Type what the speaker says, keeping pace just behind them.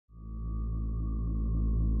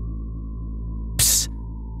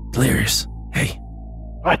Delirious. Hey.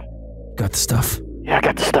 What? Got the stuff? Yeah, I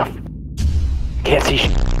got the stuff. Can't see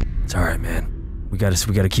shit. It's alright, man. We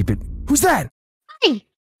gotta keep it. Who's that? Hi.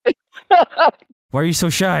 Why are you so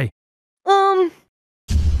shy?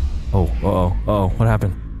 Oh, what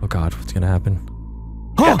happened? Oh god, what's gonna happen?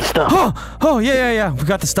 Got the stuff. Oh, yeah. We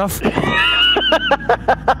got the stuff. You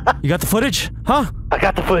got the footage? Huh? I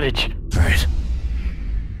got the footage. Alright.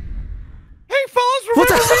 Hey, fellas, What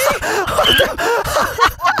the?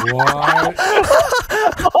 What?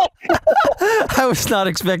 I was not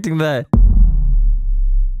expecting that.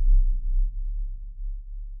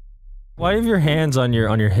 Why have your hands on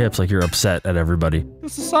your hips like you're upset at everybody? The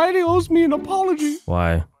society owes me an apology.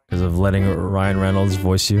 Why? Because of letting Ryan Reynolds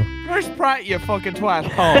voice you? Chris Pratt, you fucking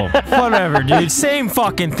twat. Oh, whatever, dude. Same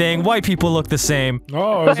fucking thing. White people look the same.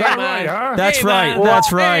 Oh, is that right, huh? That's right.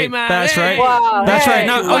 That's right. That's right. That's right.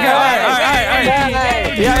 No, okay, all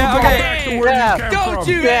right. Yeah,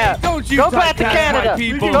 okay. Don't you Go back to touch Canada. my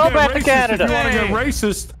people. Go back to Canada. If you want to get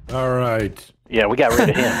racist. All right. Yeah, we got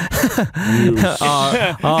rid of him. All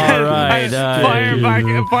right.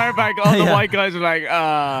 Fire back. All the white guys are like,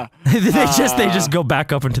 they just go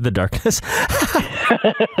back up into the darkness.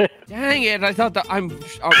 Dang it! I thought that why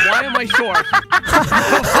am I short?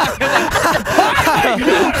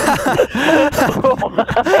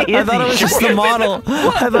 I thought it was just the model.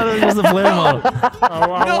 I thought it was just the player model.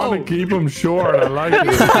 I want to keep him short. I like it.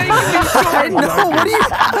 I know. What do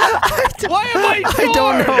you? Why am I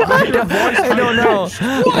short?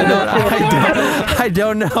 I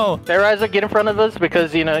don't know. Terroriser, get in front of us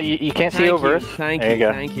because you know you can't see over us. Thank you.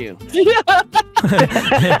 All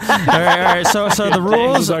right. So the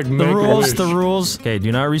rules, Like the rules. Okay,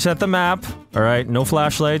 do not reset the map. All right, no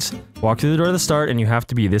flashlights. Walk through the door to the start, and you have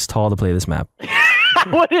to be this tall to play this map.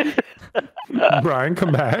 What if? Brian,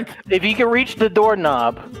 come back. If you can reach the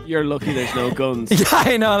doorknob, You're lucky there's no guns. Yeah,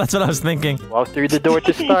 I know. That's what I was thinking. walk through the door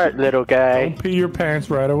to start, little guy. Don't pee your pants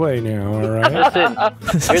right away now, all right? Listen,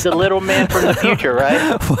 you're the little man from the future,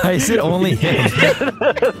 right? Why is it only him?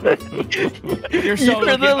 You're so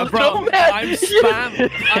You're the lucky, bro. little man.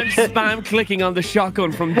 I'm spam clicking on the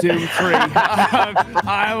shotgun from Doom 3.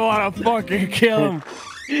 I want to fucking kill him.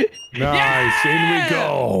 Nice, in we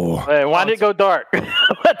go. Wait, why did it go dark?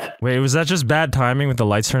 What? Wait, was that just bad timing with the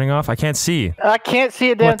lights turning off? I can't see. I can't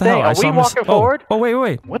see a damn What the thing. hell? I Are saw we him walking forward? Oh,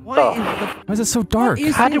 wait. What the? Why is it so dark?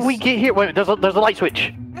 How did we get here? Wait, there's a light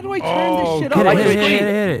switch. How do I turn this shit Hit off?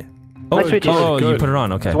 it. Light switch. Oh, you Good. put it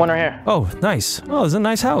on. Okay. There's one right here. Oh, nice. Oh, it's a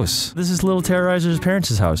nice house. This is little Terrorizer's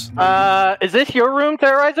parents' house. Is this your room,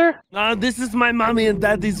 Terroriser? No, this is my mommy and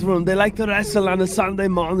daddy's room. They like to wrestle on a Sunday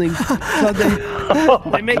morning. So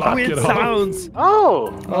they make Lock weird it up. sounds.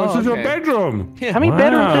 Oh. Oh, this is your okay. bedroom. How many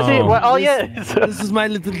bedrooms is it? Wow. Well, oh, yeah. This is my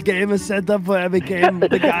little gamer setup where I became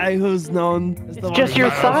the guy who's known as the just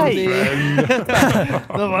your size.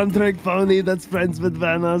 The one-trick pony that's friends with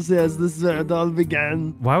Vanos. Yes, this is where it all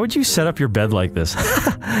began. Why would you set up your bed like this?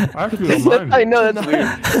 I actually don't mind. I know, that's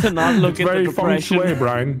weird. To not look It's at very the feng depression. shui,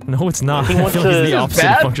 Brian. No, it's not. He I wants feel like it's the to- opposite of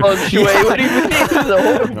Bad function. feng shui. What do you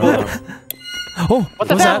mean? Oh, what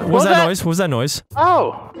was that? What was that noise? What was that noise?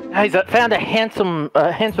 Oh, I found a handsome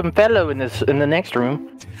fellow in the next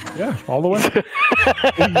room. Yeah, all the way.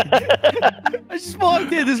 I just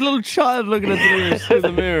walked in, this little child looking at the mirror through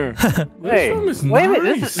the mirror. Hey, room is wait a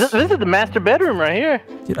minute. nice. This is the master bedroom right here.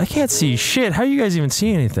 Dude, I can't see shit. How do you guys even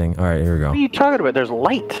see anything? All right, here we go. What are you talking about? There's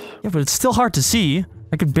light. Yeah, but it's still hard to see.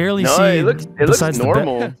 I could barely No, see. it looks besides the bed.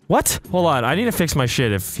 normal. What? Hold on, I need to fix my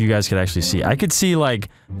shit. If you guys could actually see, I could see like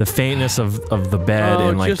the faintness of the bed Oh,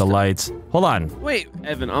 and like just- the lights. Hold on. Wait,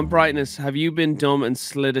 Evan, on brightness, have you been dumb and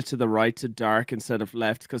slid it to the right to dark instead of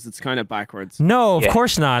left? Because it's kind of backwards. No, of Yeah.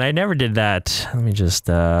 course not. I never did that. Let me just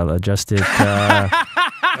adjust it.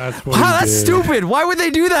 That's what he That's did. stupid. Why would they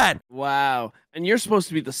do that? Wow. And you're supposed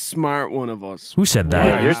to be the smart one of us. Who said that?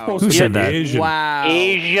 Yeah, you're Wow. supposed Who to said be that? Asian. Wow.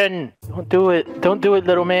 Asian. Don't do it. Don't do it,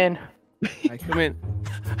 little man. I come in.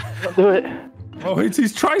 Don't do it. Oh, it's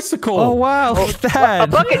his tricycle. Oh wow, look at that. A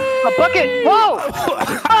bucket. A bucket. Whoa.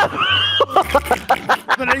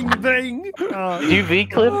 Bring, bring. UV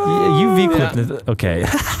clip. UV clip. Okay.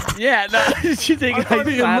 Yeah, no, you think I I thought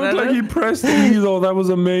it sat looked at like it? he pressed the needle. That was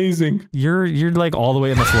amazing. You're like all the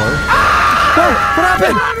way on the floor. Whoa, what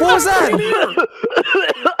happened? What was that?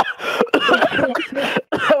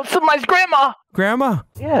 That was somebody's grandma. Grandma?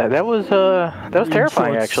 Yeah, that was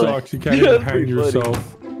terrifying Short actually. Sucks. You can't even hang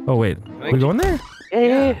yourself. Oh wait, we going there?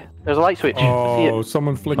 Yeah. There's a light switch. See Oh, it?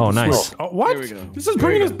 someone flicked Oh, the nice. switch. Oh, what? There we go. This is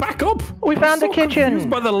bringing us back up. We found the I'm so kitchen. confused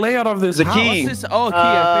by the layout of this house. What's this? Oh, key.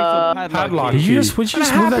 I picked up Padlock. Did you just Would move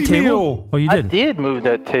that Happy table? Meal. Oh, you I did. did move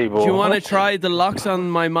that table. Do you want to try the locks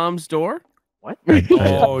on my mom's door? What?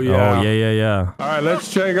 Oh, yeah. Oh, yeah. All right,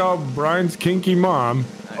 let's check out Brian's kinky mom.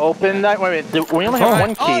 Open that. Wait, we only have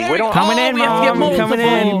one key. We don't. Coming in, we have to get Mom. multiple. Coming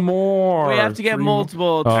in. More. We have to get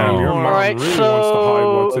multiple. Damn, your mom All right, really wants to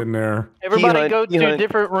hide what's in there. Everybody Key go hunt, key to hunt.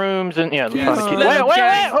 different rooms and yeah. Yes, Wait.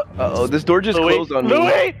 let's Uh-oh, this door just Louis, closed on me.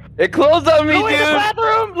 Louis! It closed on me, Louis, the dude!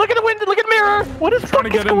 bathroom! Look at the window! Look at the mirror! What is Trying to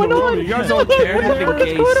get in the room. You guys okay? Having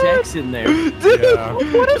gay sex in there. Yeah.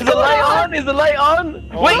 Is the light on? Is the light on?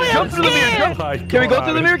 Wait, I'm jump through the mirror! scared. Jump. Can we go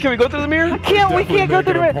through the mirror? Can we go through the mirror? We can't go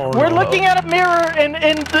through the mirror. We're looking at a mirror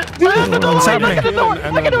and What's happening? Look at the door! Look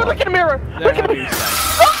at the door! Look at the mirror! Look at the mirror!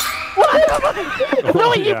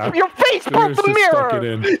 Louis, your face broke the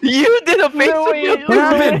mirror! You did a face Louis, reveal! what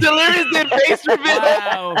happened? Delirious did face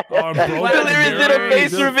reveal! Wow. Delirious did a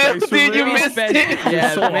face reveal, dude, you missed it!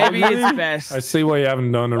 Yeah, maybe it's best. I see why you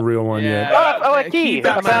haven't done a real one yet. Oh, a key. Keep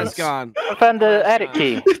that I found- mask on. I found the attic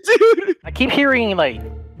key. Dude! I keep hearing like.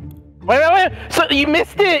 Wait. So you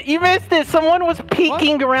missed it. You missed it. Someone was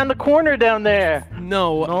peeking around the corner down there.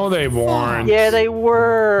 No. No, they weren't. Yeah, they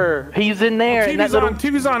were. He's in there. and that TV's little... on.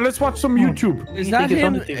 TV's on. Let's watch some YouTube. Is You that think it's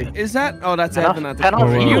on him? the TV? Is that? Oh, that's I don't- Evan at I the don't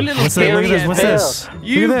corner. see You it. little What's this? Look at scary this. What's Evan. this?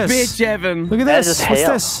 You Look at this. bitch, Evan. Look at That this. is What's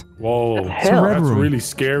hell. this? Whoa. Hell. It's a red That's room. really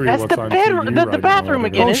scary. That's what's the on bedroom- TV the right bathroom now.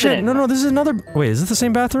 again. Oh Isn't shit! it? No, this is another. Wait, is this the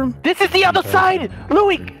same bathroom? This is the other side.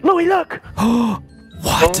 Louis, look.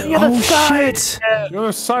 What? The other Oh side. shit! The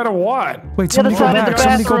other side of what? Wait, The other somebody go side of back. the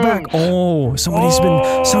Somebody go bathroom. back. Oh,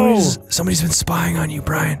 somebody's been spying on you,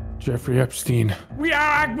 Brian. Jeffrey Epstein. We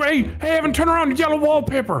are. Hey, Evan, turn around. Yellow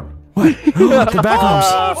wallpaper. What? The back rooms.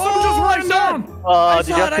 Oh, someone just ran down. Did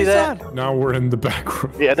you see that? Now we're in the back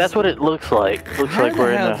room. Yeah, that's what it looks like. Looks How like the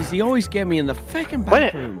we're hell in does he always get me in the fucking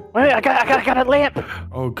Wait, bathroom? I got a lamp.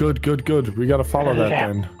 Oh, good. We gotta follow that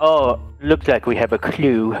then. Oh, looks like we have a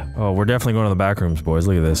clue. Oh, we're definitely going to the back rooms, boys.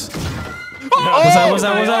 Look at this. What's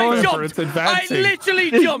that? I jumped. It's jumped. I advancing.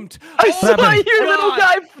 literally jumped. I saw happened? your little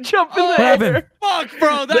guy jump in the What air! happened? Fuck,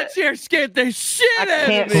 bro. That chair scared the shit I out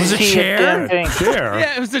can't of me. Was it see chair? damn thing. There.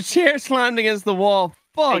 Yeah, it was the chair slammed against the wall.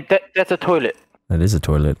 Fuck. Hey, that's a toilet. That is a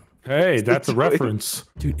toilet. Hey, that's a reference.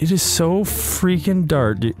 Dude, it is so freaking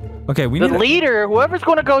dark. Dude. Okay, we The need. leader, whoever's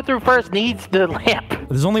going to go through first, needs the lamp.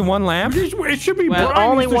 There's only one lamp. It should be Well,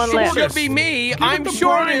 Brian. only He's the one lamp. Should shortest. be me. it I'm to Brian,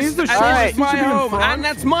 shortest. he's the And shortest. that's He my should be in home. front. And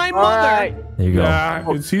that's my All mother. right, There you go.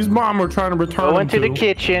 Yeah, it's his mom we're trying to return go into to. the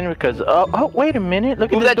kitchen because oh wait a minute,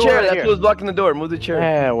 look Move at that the door chair, right that's here. what was blocking the door. Move the chair.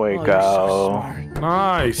 There we Oh, go.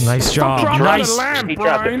 Nice. Nice job. Stop dropping Nice. the lamp, He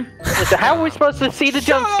dropped it. Brian. Listen, how are we supposed to see the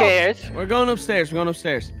jump Shut up. scares? We're going upstairs. We're going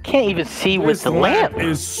upstairs. Can't even see with This the lamp. lamp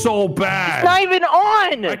is so bad. It's not even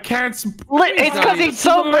on. I can't. It's because he's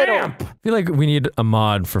so little. I feel like we need a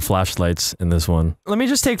mod for flashlights in this one. Let me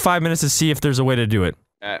just take 5 minutes to see if there's a way to do it.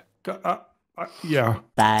 Yeah.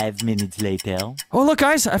 5 minutes later. Oh, look,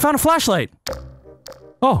 guys, I found a flashlight.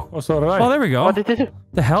 Oh, Oh, so did I. oh, there we go. What did they do?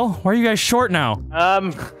 The hell? Why are you guys short now?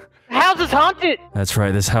 The house is haunted. That's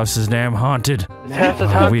right, this house is damn haunted. The house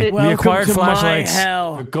is We haunted. acquired to flashlights. My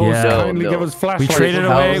hell. The ghost Yeah. kindly No, give no. us flashlights. We traded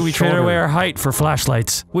House away. We traded shorter. away our height for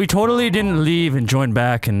flashlights. We totally didn't leave and join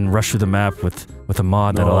back and rush through the map with a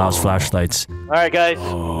mod that allows flashlights. All right, guys,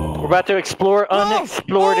 we're about to explore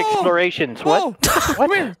unexplored explorations. What?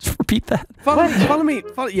 Come here. Just repeat that. Follow me.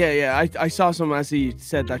 Yeah. I saw some as he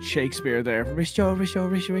said that Shakespeare there.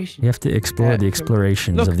 Restoration. You have to explore the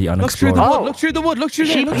explorations of the Look through unexplored. the Oh. wood. Look through the wood. Look through Is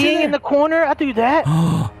there. she Look through peeing there. in the corner? I do that.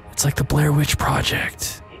 It's like the Blair Witch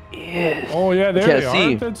Project. Yes. Oh yeah, there Can't they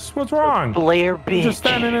see. are. That's what's wrong. Blair You're Beach. just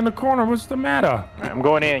standing in the corner. What's the matter? I'm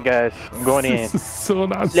going in, guys. I'm going in. This is so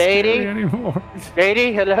not Lady? scary anymore.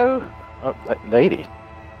 Lady, hello? Oh, lady.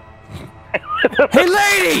 Hey,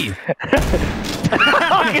 lady!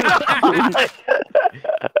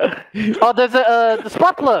 Oh, there's the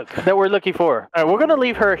spark plug that we're looking for. All right, we're gonna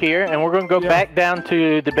leave her here, and we're gonna go back down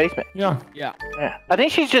to the basement. Yeah. Yeah. Yeah, I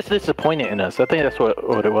think she's just disappointed in us. I think that's what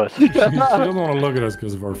it was. She doesn't want to look at us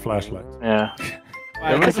because of our flashlights. Yeah.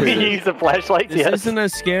 Wow, Because we use the flashlights. This Yes. isn't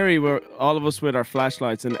as scary where all of us with our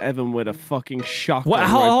flashlights and Evan with a fucking shotgun. What? right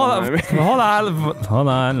Hold behind me. on. Hold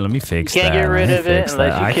on. Let me fix You can't that. get rid Let me of it fix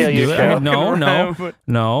unless that. you I kill can do it. yourself.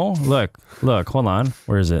 No. Look. Hold on.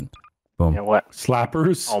 Where is it? Boom. Yeah, what?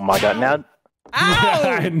 Slappers. Oh my God! Now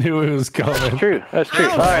I Ow! knew it was coming. true. That's true.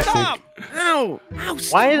 Ow, All right. stop! Ow! Ow,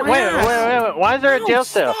 stop Why is my wait, ass. wait? Why is there a Ow, jail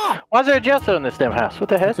cell? stop. Why is there a jail cell in this damn house? What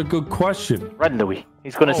the heck? That's a good question. Run, Louis.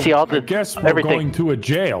 He's gonna see all the I guess we're everything. going to a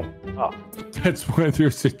jail. Oh. That's where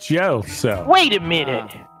there's a jail cell. Wait a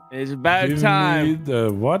minute. It's about Give me time.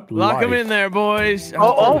 the what? Lock him light. in there, boys.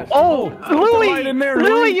 Oh, the Louis! light in there, Louis,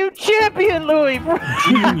 Louis. you champion, Louis!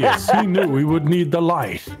 Genius. He knew we would need the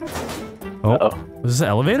light. Oh. Was this the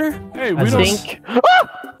elevator? Hey, we I don't. think.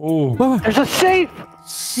 Oh, There's a safe.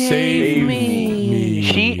 save me.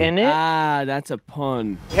 Sheet in it. Ah, that's a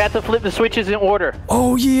pun. You have to flip the switches in order.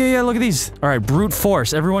 Oh, yeah, look at these. All right, brute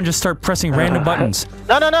force. Everyone just start pressing random buttons.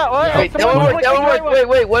 No. Wait, that one worked. That one worked.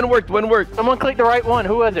 Wait, one worked. Someone clicked the right one.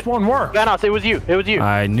 Who was it? Which one worked? Vanoss, it was you.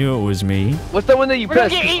 I knew it was me. What's the one that you We're gonna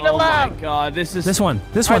pressed? get eaten Oh my alive. god, this is... This one All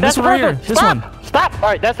right, right that's the here. first This one. Stop. All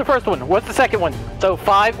right, that's the first one. What's the second one? So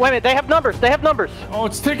 5. Wait a minute. They have numbers. Oh,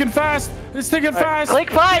 it's ticking fast. It's ticking fast. Click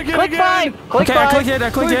 5. Click it Click again. 5. Click Okay, 5. I clicked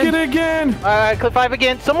it. Click it again. All right, click 5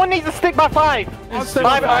 again. Someone needs to stick by 5. I'll stick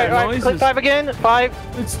 5. by All right, noises. click 5 again. 5.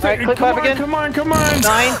 It's All right, ticking. click 5 again. Come on. 9.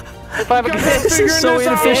 Click 5 again. This is so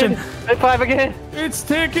inefficient. Click 5 again. It's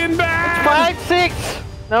ticking back. 5, 6.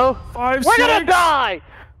 No. 5, We're 6. gonna die.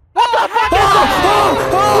 What the fuck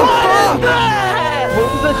is that? What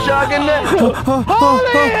was the shotgun net?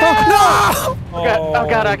 Holy hell! Oh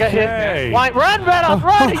god, I got Okay. hit. Why? Run, Vanoss,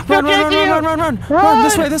 run! He's still chasing you! Run!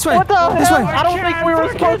 This way! What the hell? This way! I don't think we were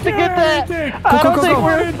supposed to get that! Go, I don't go, think go.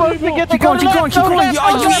 we were supposed to get that! Keep going!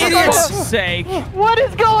 You idiots! sake. What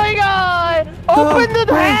is going on? Open the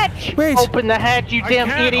hatch! wait. Open the hatch, you damn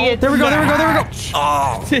can't idiot! There we go!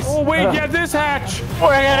 Oh, wait, yeah, this hatch. We're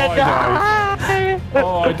gonna I die!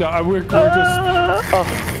 Oh, I died. We're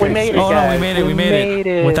just... We made it, Oh no, guys. we made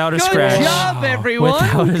it without a Good scratch. job, everyone.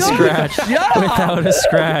 Without a scratch. job. Without a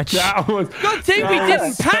scratch. That was... Good thing we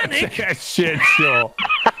didn't panic. a shit show.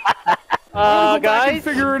 I Guys,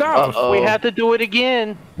 figure it out. we have to do it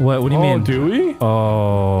again. What do you Oh, mean? do we? Oh.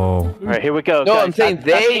 All right, here we go. No, guys. I'm saying I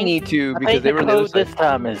they think- need to I because think they the were on the other code side. this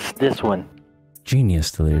time is this one.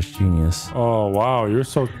 Genius, Delirious, genius. Oh, wow, you're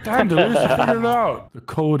so... Damn, Delirious, you figured it out. The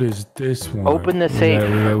code is this one. Open the safe.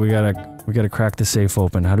 We gotta crack the safe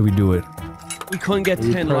open. How do we do it? We couldn't get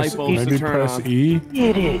Maybe 10 press- light bulbs Maybe to turn press on. E.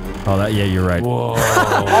 Idiot. Oh, yeah, you're right. Whoa. All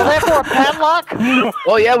that for a padlock?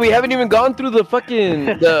 Oh yeah, we haven't even gone through the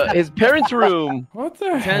fucking his parents' room. What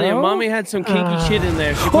the hell? Tell you, mommy had some kinky shit in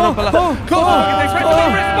there. She put up a lot. Come on, press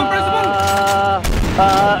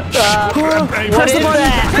the button, Press the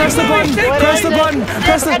button! Press the button! Press the button!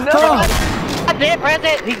 Press the I didn't press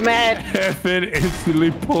it. He's mad. Evan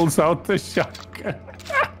instantly pulls out the shotgun.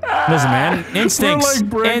 Listen, man. We're Instincts. like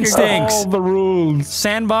breaking Instincts. all the rules.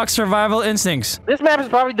 Sandbox survival instincts. This map is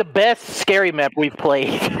probably the best scary map we've played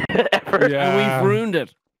ever. Yeah. We've ruined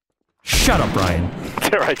it. Shut up, Brian.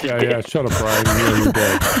 Terroriser Yeah, did. yeah, shut up, Brian. You're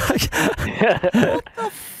dead.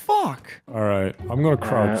 Fuck. All right, I'm gonna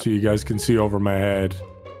crouch so you guys can see over my head.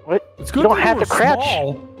 What? It's You good don't that have were to crouch.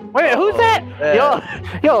 small. Wait, who's that?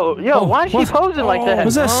 Yo, why is she what? posing like that?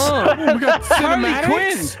 Who's this? Oh, we got Harley cinematics.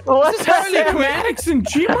 Quinn. What's This is Harley that? Quinn. Cinematics and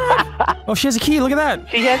Gmod. Oh, she has a key. Look at that.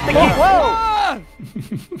 She has the key. Whoa! Ah!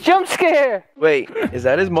 Jump scare! Wait, is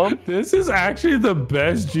that his mom? This is actually the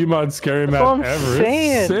best Gmod scary what map I'm ever.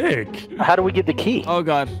 saying. It's sick. How do we get the key? Oh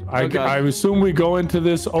god. I Oh god. assume we go into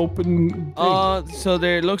this open thing. So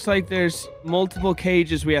there looks like there's multiple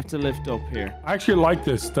cages we have to lift up here. I actually like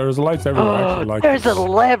this. There's lights everywhere. I actually like There's this. a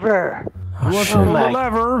lever. Who wants to shit. pull my the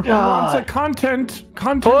lever? Who God. wants a content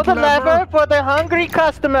Pull the lever for the hungry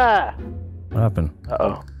customer. What happened?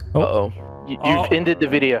 Uh-oh. Uh-oh. You've Oh. ended the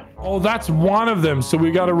video. Oh, that's one of them. So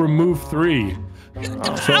we got to remove 3.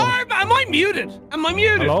 So, Am I muted? Am I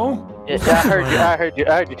muted? hello? Yeah, I heard you.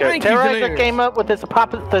 Thank you, Terroriser Delirious. came up with this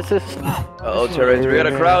hypothesis. Uh-oh, Terroriser. We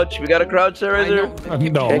gotta crouch. We gotta crouch,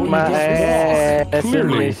 Terroriser. No. Shake my ass, let me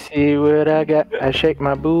Clearly. see what I got. I shake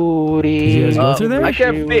my booty. You guys go through there? I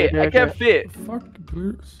can't fit. I can't fit. Fuck,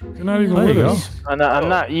 you're not even There with you go. us. I'm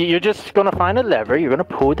not. You're just gonna find a lever. You're gonna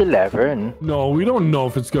pull the lever, and No, we don't know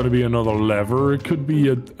if it's going to be another lever. It could be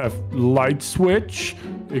a light switch.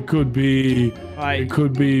 It could be. Right. It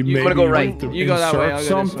could be maybe wanna go right? have to You go that way, insert I'll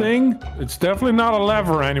go this something. It's definitely not a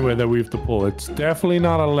lever anyway that we have to pull. It's definitely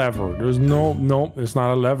not a lever. There's no. It's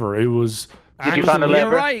not a lever. It was. Did you find a actually-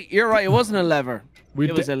 lever? You're right. It wasn't a lever. We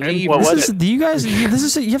It was a and- lever. What was This is, do you guys? This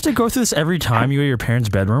is. You have to go through this every time you go to your parents'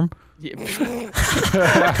 bedroom. Yeah.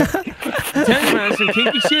 Tell you, man, there's some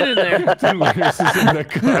kinky shit in there. This is in the A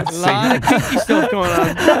cutscene. lot of kinky stuff going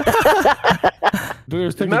on.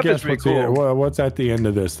 There's take a map is guess. pretty What's at the end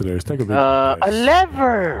of this? There's take a big a guess.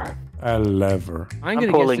 lever. A lever. I'm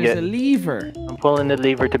gonna pulling guess there's it. a lever. I'm pulling the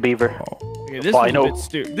lever to Beaver. Okay, this Oh, I is a know. bit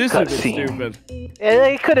stupid. This is a bit Cutscene. stupid. Yeah,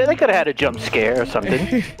 they could have had a jump scare or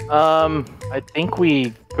something. I think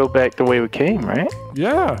we go back the way we came, right?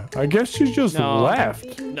 Yeah, I guess she just No.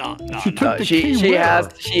 left. No. She took the key She with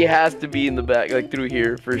her. has to be in the back, like through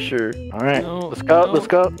here for sure. All right, No, let's go. no. Let's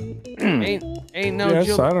go. Ain't no Yes,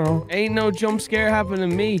 I jump. don't know. Ain't no jump scare happening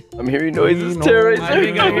to me. I'm hearing noises, No. Terroriser. I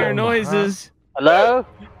think I hear noises. Hello,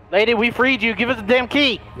 lady, we freed you. Give us the damn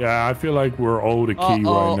key. Yeah, I feel like we're owed a key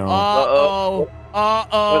Uh-oh. right now. Uh-oh.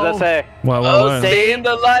 Uh-oh. What does that say? Oh, stay in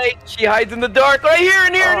the light. She hides in the dark. Right here,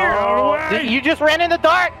 in here, in here. Oh, you just ran in the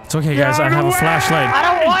dark. It's okay, guys. I have a flashlight. I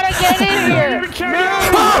don't want to get in here.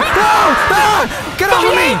 Get off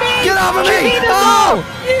of me! Get off of me! Oh!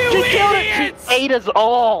 She killed it. She ate us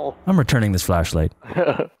all. I'm returning this flashlight.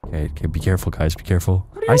 Okay, be careful, guys. Be careful.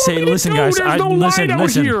 I say, listen, guys. Listen.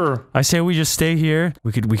 I say we just stay here.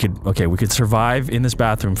 We could survive in this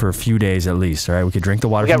bathroom for a few days at least. All right, we could drink the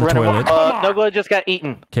water from the toilet. Nogla just got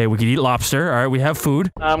eaten. Okay, we could eat lobster. All right, we have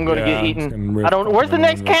food. I'm gonna get eaten. I don't. Where's the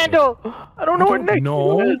next candle? I don't know where next.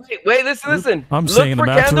 No. Wait, listen. I'm staying in the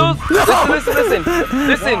bathroom.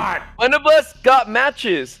 Listen. One of us got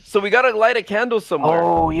matches, so we gotta light a candle somewhere.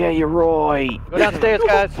 Oh yeah, you're right. Go downstairs,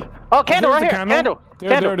 guys. Oh, candle right here. Candle.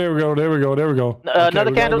 There we go.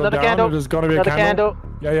 Another candle. There's gonna be a candle.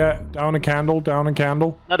 Yeah. Down a candle. Another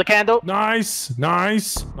candle. Nice.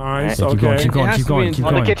 Okay. Keep going.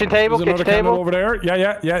 On the kitchen table. There's another candle over there.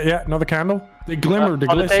 Yeah. Another candle. They glimmer. They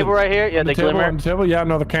glisten. On the table right here. Yeah, they glimmer. On the table. Yeah,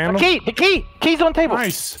 another candle. The key's on the table.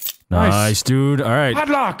 Nice, dude. All right.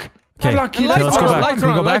 Padlock. Okay, let's go back. Can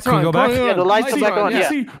we go back? Yeah, the lights are back on.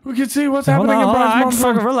 Yeah. We can see what's happening in Brian's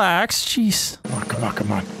mom's room. Relax. Jeez.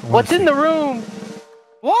 Come on. What's in the room?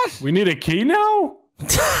 What? We need a key now?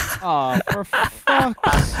 Oh, for fuck's sake.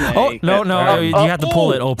 Oh, no. You have to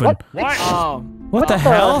pull it open. What? Oh. What the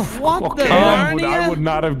hell? What the I would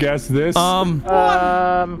not have guessed this.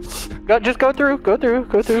 Just go through.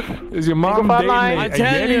 Is your mom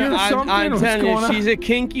dating I'm telling you, she's a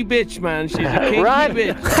kinky bitch, man. She's a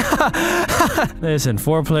kinky bitch. Listen,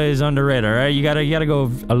 foreplay is underrated, all right? You gotta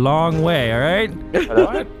go a long way, all right?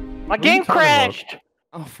 What? My game crashed.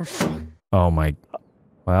 Oh, for fuck. Oh my.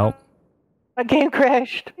 Well. My game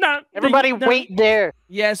crashed. Everybody wait there.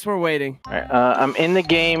 Yes, we're waiting. All right, I'm in the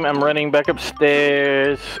game. I'm running back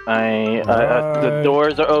upstairs. The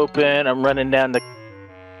doors are open. I'm running down the...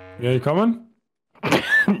 Yeah, you coming?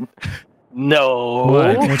 No.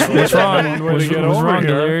 What? What's wrong? What's wrong,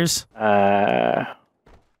 Delirious?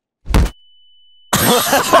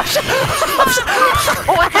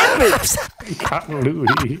 What happened? Got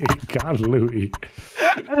Louis.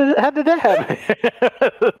 How did that happen?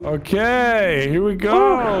 Okay, here we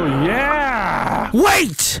go. Yeah.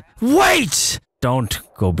 Wait! Don't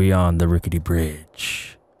go beyond the rickety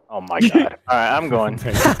bridge. Oh my god. All right, I'm going.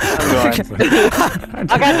 I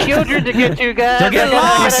got children to get to, guys. You'll get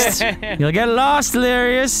lost. You'll get lost,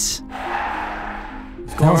 Delirious.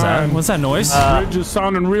 What's that noise? The bridge is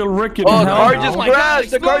sounding real rickety. Oh, the car just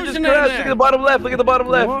crashed. Look at the bottom left.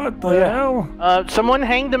 What the hell? Someone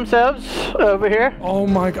hanged themselves over here. Oh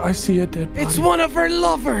my god, I see it. It's one of her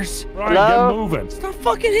lovers. Right, get moving. Stop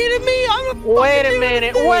fucking hitting me. Wait a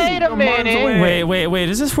minute. Wait.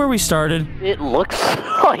 Is this where we started? It looks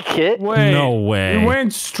like it. Wait. No way. We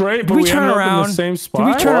went straight, but we turn ended around? up in the same spot.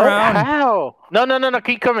 Did we turn around? How? No.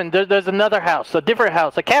 Keep coming. There's another house, a different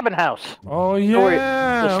house, a cabin house. Oh yeah.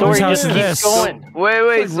 The story house just is keeps this? going.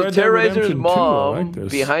 Wait. So Red Dead Terrorizer's Redemption 2, mom I like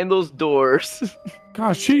this. behind those doors.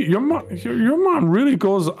 Gosh, your mom really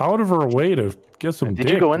goes out of her way to get some dick.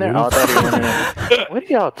 Did you go in there? Oh, I thought you went in there. What are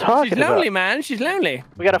y'all talking about? She's lonely, man. She's lonely.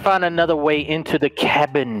 We gotta find another way into the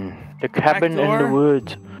cabin. The cabin in the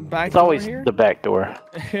woods. It's always the back door.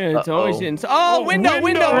 It's always in. Oh,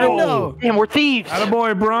 window. Damn, we're thieves.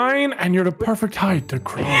 Attaboy, Brian, and you're the perfect height to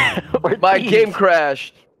crawl. My game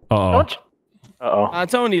crashed. Uh-oh.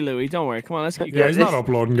 It's only Louis. Don't worry. Come on, let's get Yeah, he's not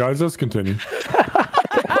uploading, guys. Let's continue.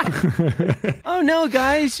 Oh no,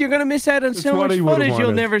 guys, you're gonna miss out on so much footage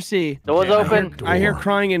you'll never see. Door's open. I hear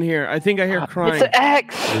crying in here. I think I hear crying. It's an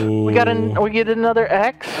axe. We get another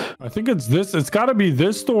axe. I think it's this. It's got to be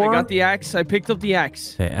this door. I got the axe. I picked up the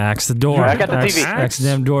axe. Okay, axe the door. I got the TV. Axe the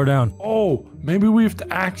damn door down. Oh, maybe we have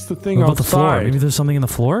to axe the thing What about outside. the floor? Maybe there's something in the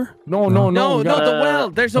floor? No, the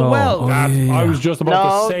well. There's a well. I was just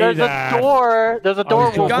about to say that. There's a door. There's a door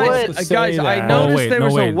with wood. Guys, I noticed there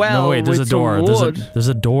was a well. No, wait, there's a door. There's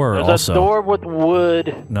a door also. There's a door with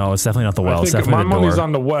wood. No, it's definitely not the well. It's I think definitely the door. my money's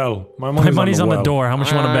on the well. My money's on the door. How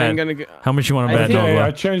much you want to bet? How much you want to bet, Okay, Nogla?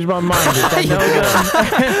 I changed my mind.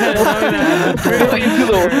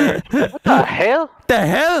 What the hell? The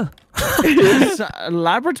hell? It's a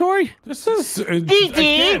laboratory? This is...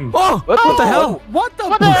 again. Oh, what the hell? What the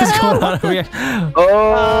What's going on over here?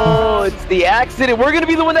 Oh, it's the accident. We're gonna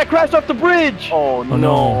be the one that crashed off the bridge. Oh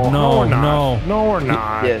no. No, we're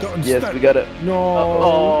not. Yes, we gotta. No.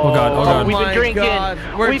 Oh god. We've been drinking.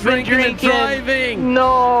 We've been drinking and driving.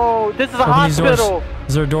 No, this is a hospital.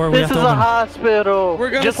 Is there a door we This have is to a open? hospital. We're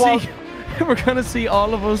gonna see. we're gonna see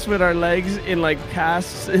all of us with our legs in like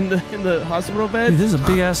casts in the hospital bed. Dude, this is a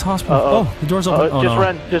big ass hospital. Oh, the door's open. Oh, just no.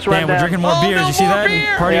 run, just run. Damn, we're down. drinking more beers. no, You see more that?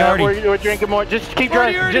 beer! Party Yeah, already. we're drinking more. Just keep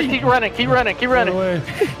Party running. Just keep running. Keep running. Keep running. Run.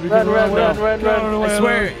 I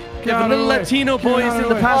swear, if the little Latino boys in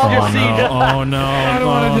the passenger seat. Oh no!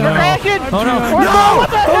 Oh We're no! crashing. Oh no! We're No! what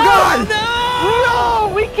the hell?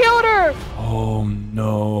 No! We killed her. Oh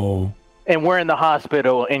no! And we're in the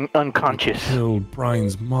hospital and unconscious. Killed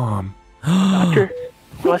Brian's mom. Doctor,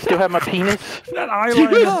 do I still have my penis? That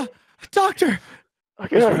eyeliner. Doctor!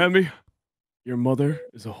 Okay. Mr. Hemby, your mother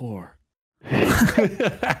is a whore.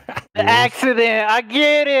 The accident. I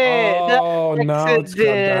get it. Oh no!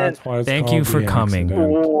 That's why it's Thank called you for the coming.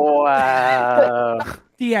 accident. Wow.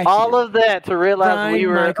 The All of that to realize Brian we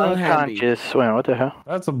were Michael unconscious. Wait, what the hell?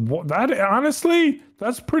 That honestly,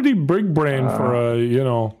 that's pretty big brain for a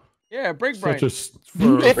Yeah, break brain. such a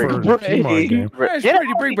for a Gmod game. Yeah, it's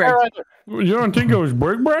pretty big brain. You don't think it was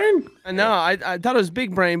big brain? No, I thought it was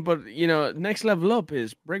big brain, but next level up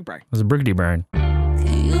is break brain. It was a briggity burn.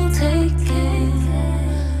 Can you take it?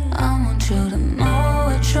 I want you to know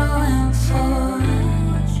what you're in for.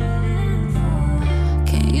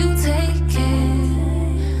 Can you take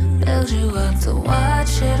it? Build you up to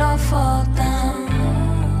watch it all fall down.